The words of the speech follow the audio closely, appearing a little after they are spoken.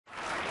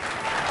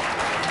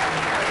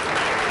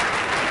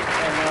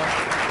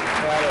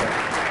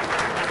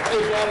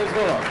matters.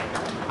 Hold on.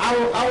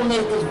 I will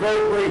make this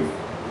very brief.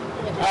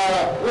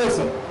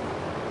 Listen,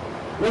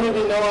 many of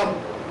you know I'm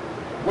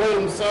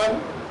William's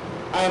son.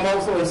 I am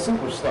also a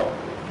superstar.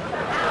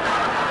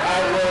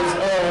 I was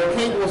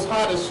cable's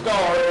hottest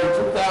star in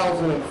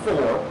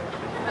 2004,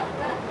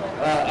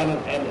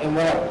 and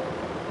whatever.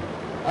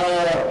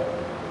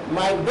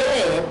 My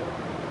dad,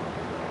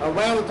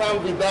 around the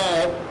time he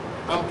died,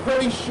 I'm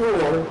pretty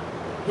sure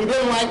he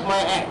didn't like my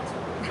act.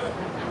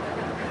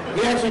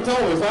 He actually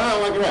told me, so I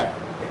don't like your act.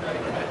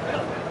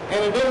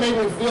 And it didn't make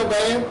me feel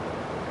bad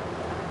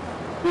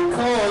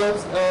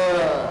because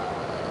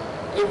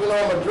even though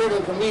I'm a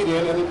driven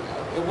comedian, and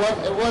it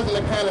wasn't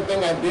the kind of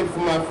thing I did for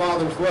my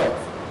father's love,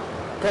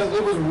 because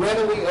it was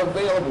readily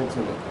available to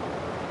me.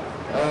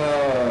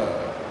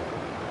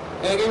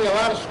 And it gave me a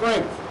lot of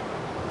strength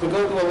to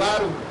go through a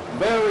lot of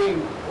very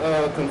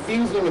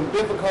confusing and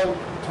difficult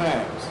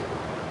times.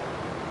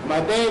 My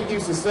dad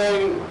used to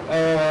say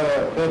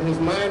that his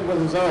mind was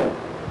his own.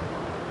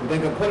 They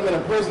could put him in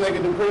a prison, they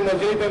could do pretty much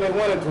anything they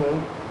wanted to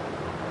him,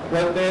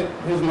 but that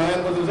his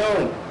mind was his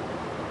own.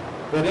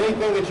 That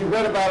anything that you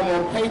read about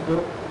him on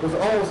paper was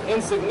almost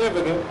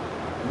insignificant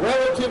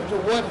relative to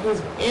what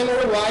his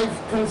inner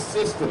life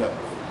consisted of.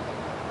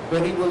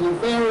 That he was a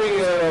very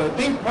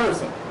deep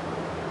person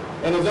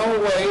in his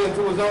own way and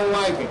to his own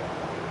liking.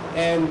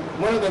 And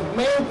one of the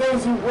main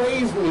things he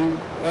raised me,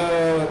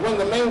 one of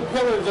the main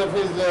pillars of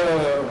his,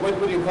 what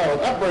do you call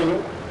it,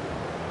 upbringing,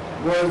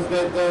 was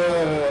that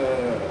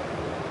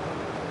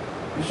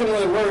you shouldn't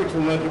really worry too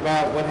much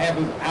about what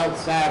happens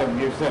outside of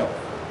yourself.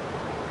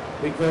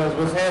 Because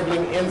what's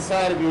happening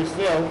inside of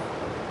yourself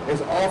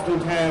is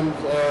oftentimes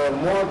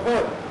more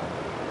important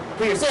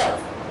to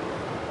yourself.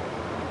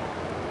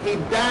 He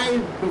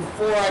died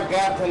before I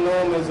got to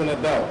know him as an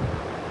adult.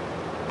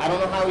 I don't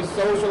know how he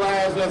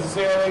socialized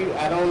necessarily.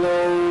 I don't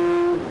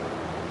know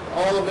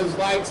all of his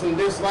likes and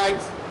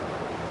dislikes,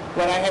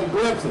 but I had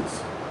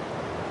glimpses.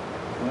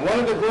 One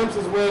of the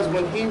glimpses was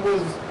when he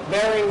was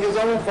burying his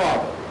own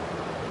father,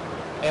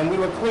 and we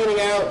were cleaning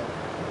out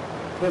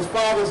his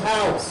father's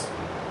house.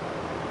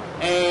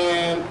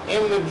 And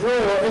in the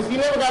drawer, he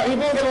didn't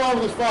get along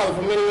with his father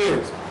for many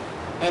years.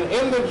 And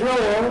in the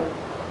drawer,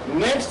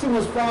 next to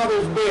his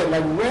father's bed,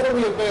 like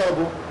readily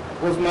available,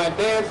 was my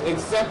dad's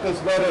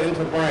acceptance letter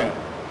into Brown.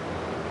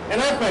 And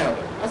I found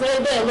it. I said,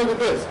 hey, Dad, look at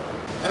this.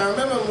 And I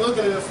remember him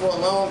looking at it for a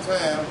long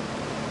time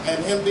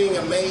and him being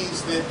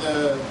amazed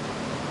that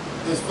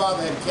his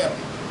father had kept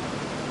it.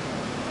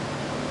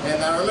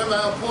 And I remember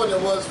how important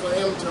it was for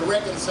him to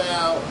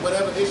reconcile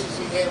whatever issues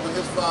he had with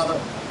his father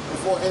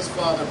before his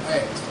father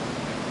passed.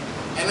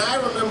 And I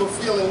remember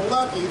feeling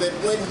lucky that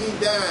when he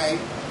died,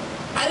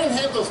 I didn't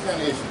have those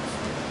kind of issues.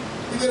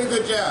 He did a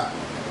good job.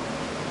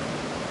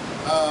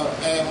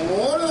 And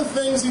one of the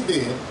things he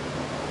did,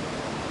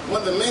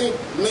 one of the many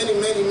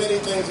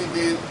things he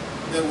did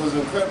that was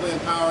incredibly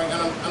empowering, and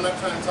I'm not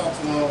trying to talk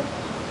too long.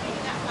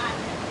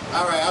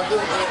 All right, I'll do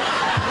it.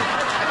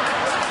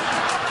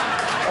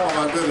 Oh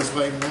my goodness,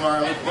 ladies. All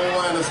right, let me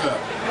wind this up.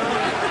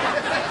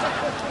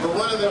 But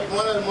one of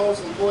the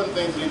most important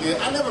things he did,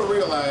 I never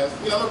realized,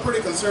 I'm a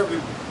pretty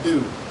conservative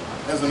dude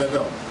as an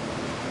adult.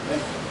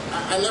 And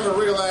I never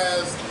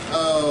realized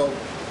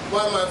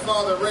why my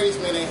father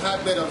raised me in a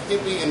hotbed of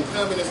hippie and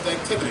communist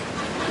activity.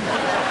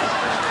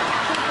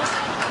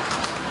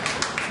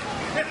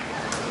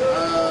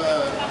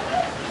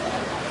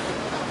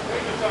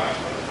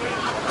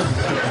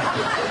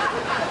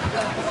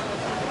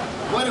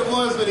 What it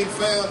was that he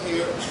found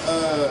here,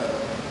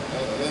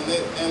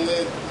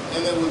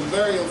 and that was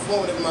very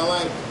informative in my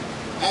life,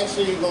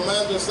 actually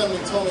reminds me of something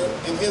he told me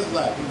in his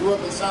life. He grew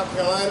up in South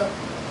Carolina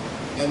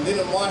and then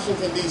in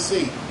Washington,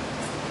 D.C.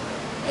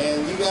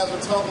 And you guys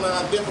were talking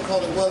about how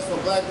difficult it was for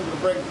black people to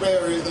break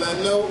barriers, and I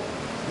know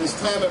his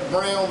time at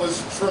Brown was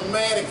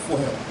traumatic for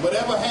him.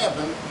 Whatever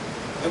happened,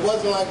 it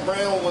wasn't like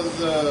Brown was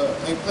a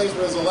place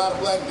where there's a lot of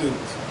black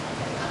dudes.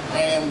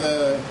 And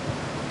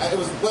it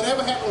was,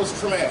 whatever happened was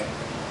traumatic.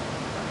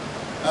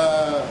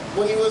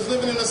 When he was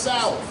living in the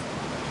South,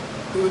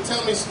 he would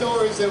tell me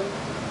stories that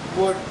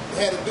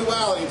had a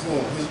duality to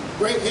him.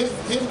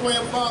 His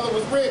grandfather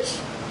was rich.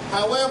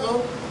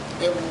 However,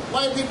 if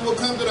white people would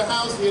come to the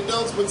house, the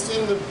adults would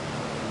send the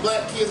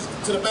black kids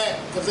to the back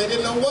because they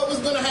didn't know what was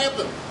going to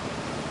happen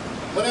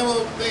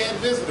whenever they had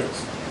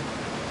visitors.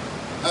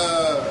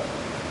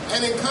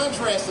 And in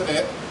contrast to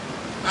that,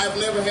 I've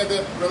never had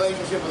that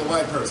relationship with a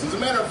white person. As a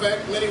matter of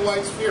fact, many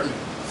whites fear me.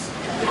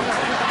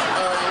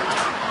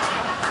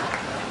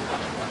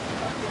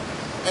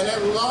 And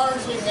that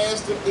largely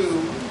has to do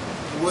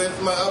with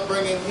my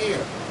upbringing here.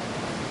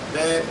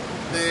 That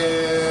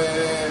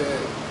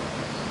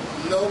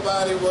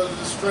nobody was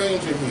a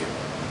stranger here.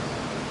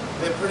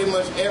 That pretty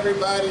much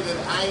everybody that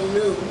I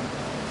knew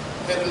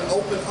had an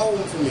open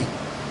home to me.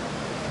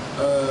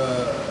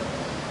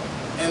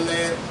 And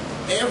that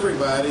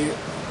everybody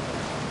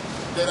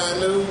that I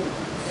knew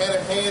had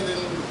a hand in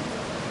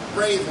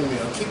raising me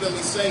or keeping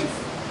me safe.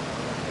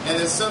 And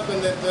it's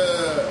something that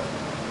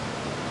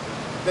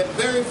that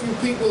very few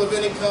people of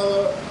any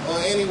color or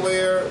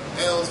anywhere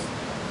else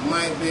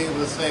might be able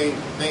to say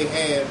they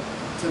had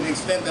to the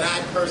extent that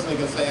I personally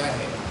can say I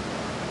had.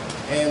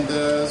 And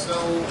so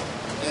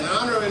in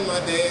honoring my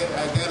dad,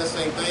 I gotta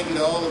say thank you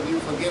to all of you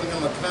for giving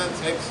him a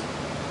context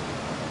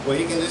where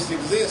he can just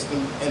exist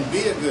and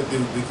be a good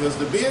dude. Because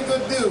to be a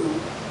good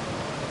dude,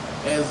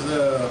 as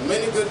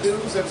many good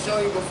dudes have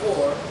shown you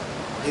before,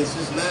 it's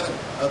just not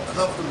a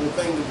comfortable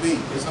thing to be.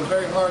 It's a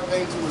very hard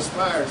thing to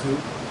aspire to.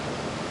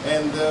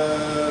 And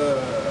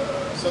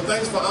so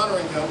thanks for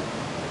honoring him,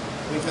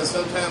 because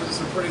sometimes it's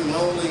a pretty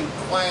lonely,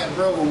 quiet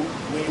road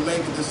when you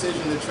make a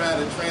decision to try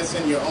to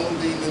transcend your own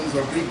demons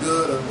or be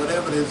good or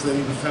whatever it is that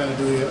he was trying to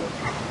do here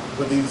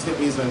with these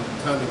hippies and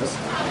communists.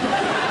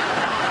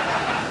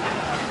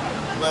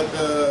 But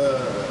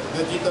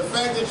the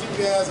fact that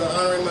you guys are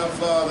honoring my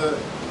father,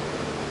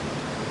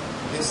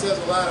 it says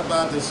a lot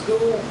about the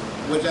school,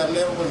 which I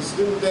never was a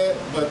student at,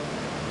 but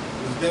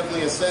it was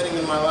definitely a setting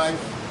in my life.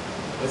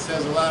 It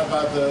says a lot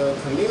about the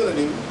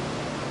community,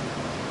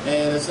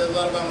 and it says a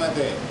lot about my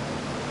dad.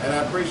 And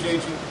I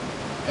appreciate you,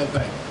 and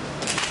thank you.